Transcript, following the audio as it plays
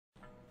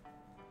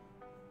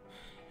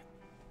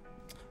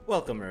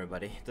Welcome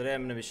everybody. Today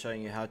I'm going to be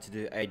showing you how to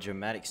do a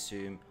dramatic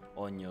zoom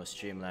on your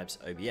Streamlabs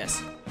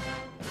OBS.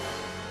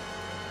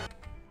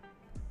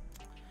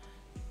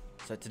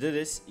 So to do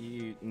this,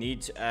 you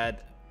need to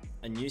add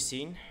a new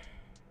scene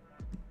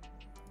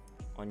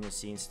on your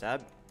scenes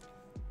tab,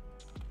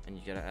 and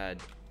you gotta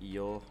add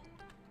your,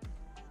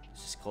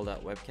 let's just call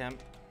that webcam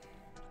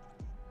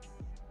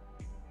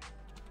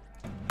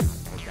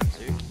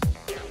 2.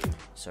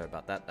 Sorry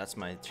about that, that's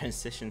my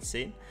transition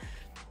scene.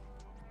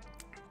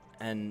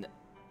 And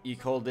you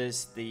call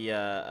this the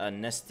a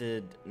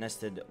nested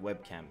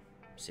webcam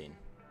scene,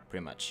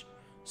 pretty much.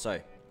 So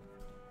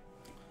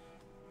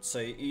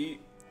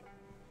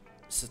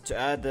to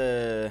add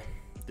the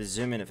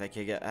zoom in effect,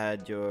 you gotta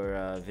add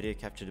your video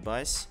capture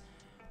device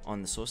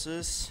on the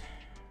sources,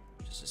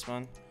 just this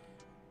one.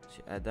 So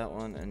you add that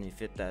one and you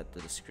fit that to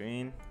the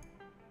screen,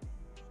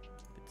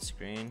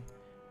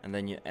 and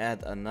then you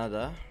add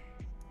another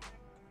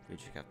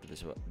video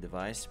capture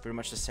device, pretty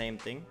much the same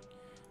thing.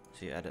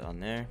 So you add it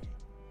on there.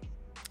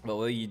 But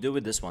what you do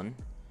with this one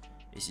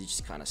is you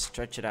just kind of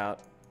stretch it out,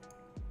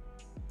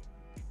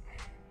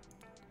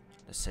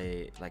 let's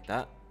say like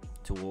that,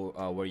 to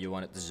where you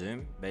want it to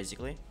zoom,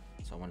 basically.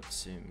 So I want it to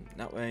zoom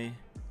that way.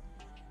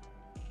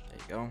 There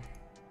you go.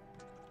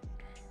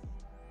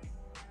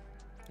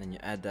 Then you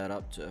add that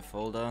up to a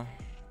folder.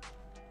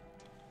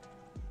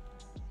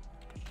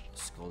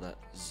 Let's call that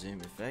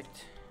zoom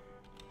effect.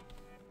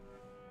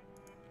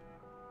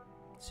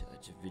 So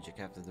that's your video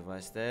capture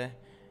device there.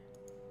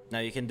 Now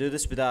you can do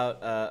this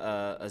without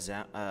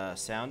a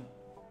sound,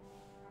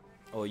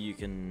 or you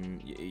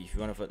can, if you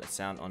want to put a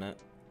sound on it,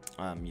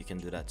 you can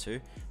do that too.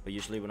 But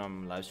usually when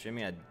I'm live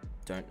streaming, I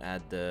don't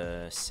add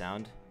the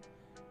sound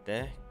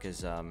there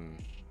because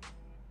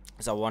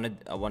I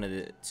wanted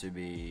it to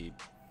be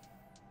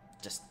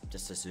just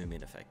a zoom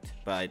in effect.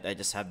 But I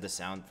just have the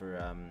sound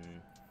for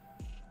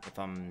if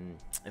I'm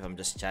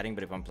just chatting.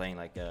 But if I'm playing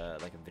like a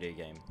video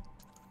game,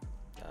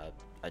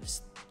 I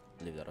just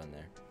leave that on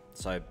there.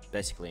 So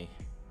basically,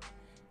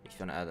 if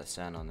you want to add a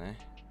sound on there,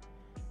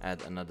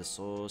 add another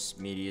source,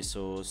 media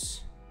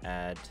source,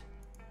 add,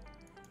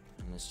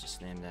 and let's just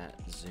name that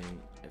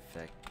zoom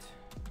effect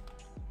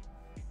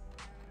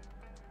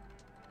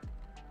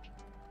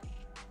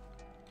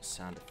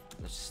sound.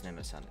 Let's just name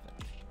it sound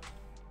effect,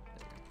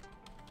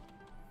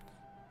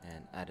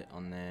 and add it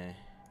on there.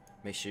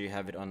 Make sure you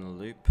have it on a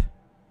loop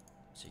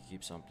so it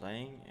keeps on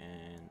playing,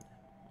 and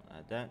I'll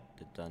add that.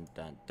 Dun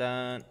dun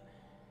dun,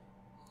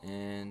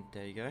 and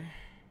there you go.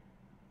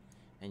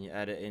 And you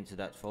add it into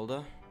that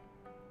folder.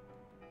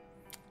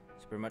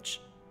 So pretty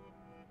much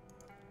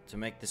to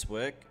make this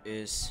work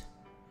is,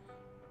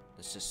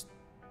 let's just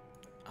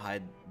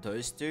hide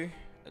those two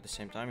at the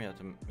same time. You have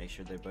to make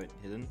sure they're both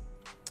hidden.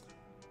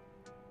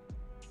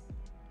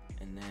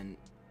 And then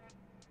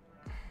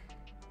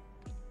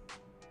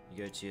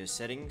you go to your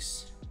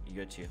settings, you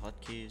go to your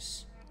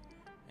hotkeys,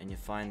 and you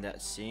find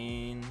that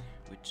scene,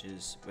 which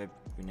is we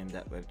named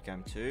that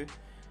webcam 2.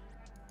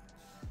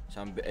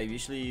 So I'm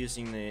usually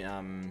using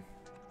the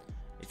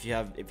if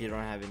you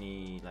don't have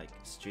any like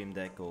Stream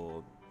Deck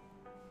or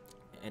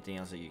anything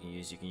else that you can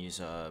use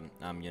your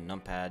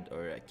numpad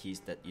or keys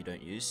that you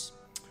don't use.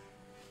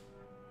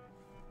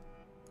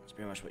 So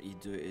pretty much what you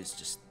do is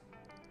just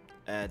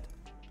add,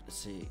 let's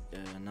see,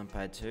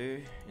 numpad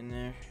 2 in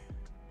there.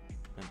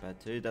 Numpad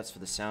 2, that's for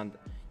the sound.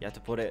 You have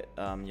to put it.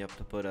 You have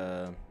to put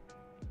a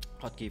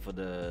hotkey for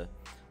the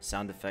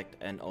sound effect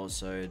and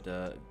also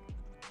the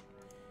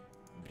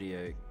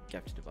video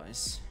capture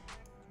device.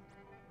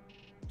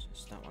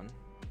 Just that one.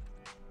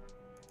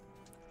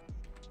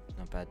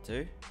 Numpad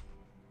 2,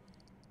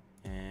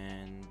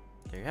 and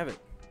there you have it.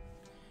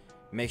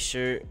 Make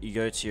sure you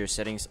go to your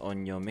settings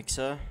on your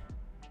mixer.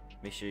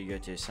 Make sure you go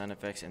to your sound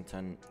effects and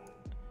turn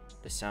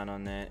the sound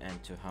on there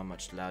and to how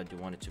much loud you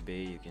want it to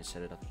be. You can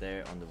set it up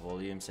there on the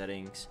volume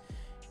settings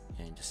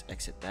and just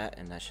exit that,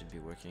 and that should be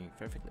working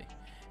perfectly.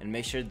 And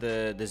make sure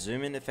the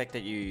zoom in effect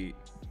that you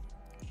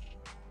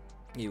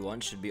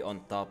want should be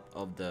on top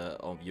of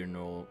your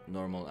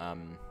normal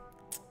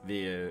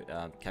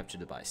video capture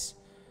device.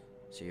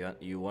 So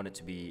you want it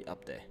to be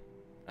up there.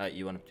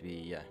 You want it to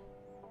be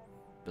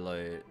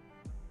below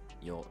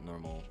your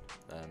normal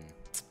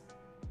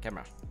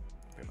camera,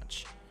 pretty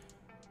much.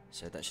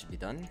 So that should be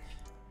done,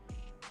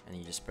 and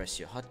you just press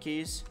your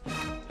hotkeys,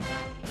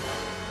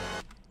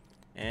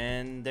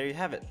 and there you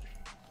have it.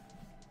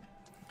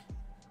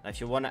 Now if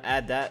you want to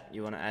add that,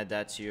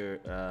 to your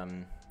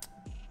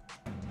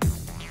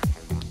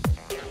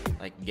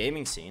like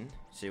gaming scene.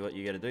 So what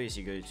you gotta do is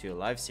you go to your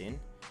live scene,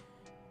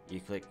 you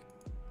click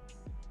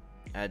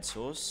add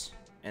source,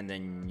 and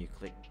then you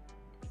click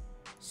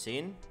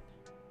scene,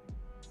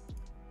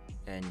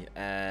 and you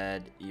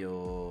add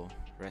your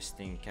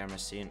resting camera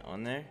scene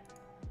on there,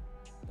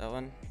 that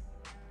one,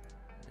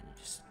 and you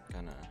just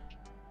kinda,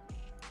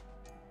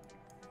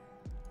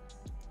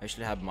 I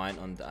actually have mine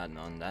on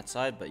that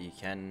side, but you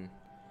can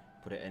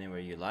put it anywhere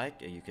you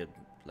like, or you could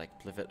like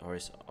flip it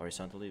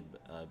horizontally,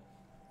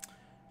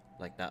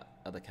 like that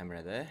other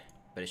camera there.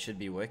 But it should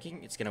be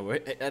working. It's gonna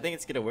work. I think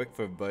it's gonna work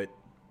for both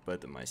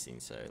both of my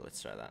scenes, so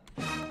let's try that.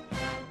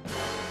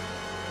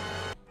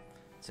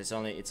 So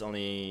it's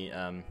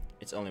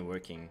only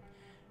working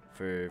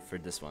for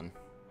this one.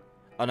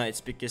 Oh no,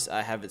 it's because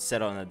I have it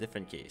set on a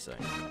different key. So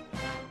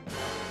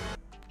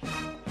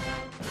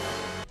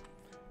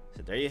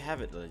there you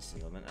have it, ladies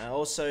and gentlemen. I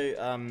also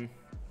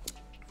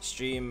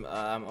stream.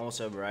 I'm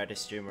also a variety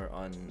streamer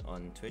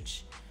on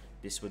Twitch.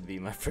 This would be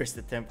my first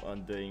attempt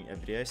on doing a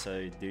video,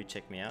 so do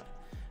check me out.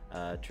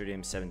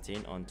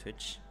 TrueDream17 on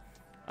Twitch.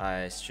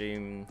 I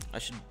stream.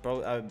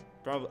 I'm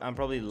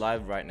probably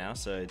live right now,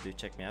 so do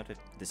check me out. If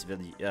this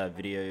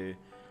video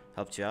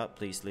helped you out,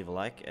 please leave a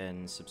like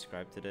and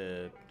subscribe to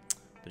the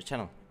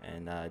channel,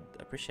 and I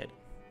appreciate it.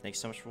 Thanks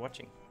so much for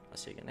watching. I'll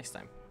see you again next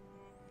time.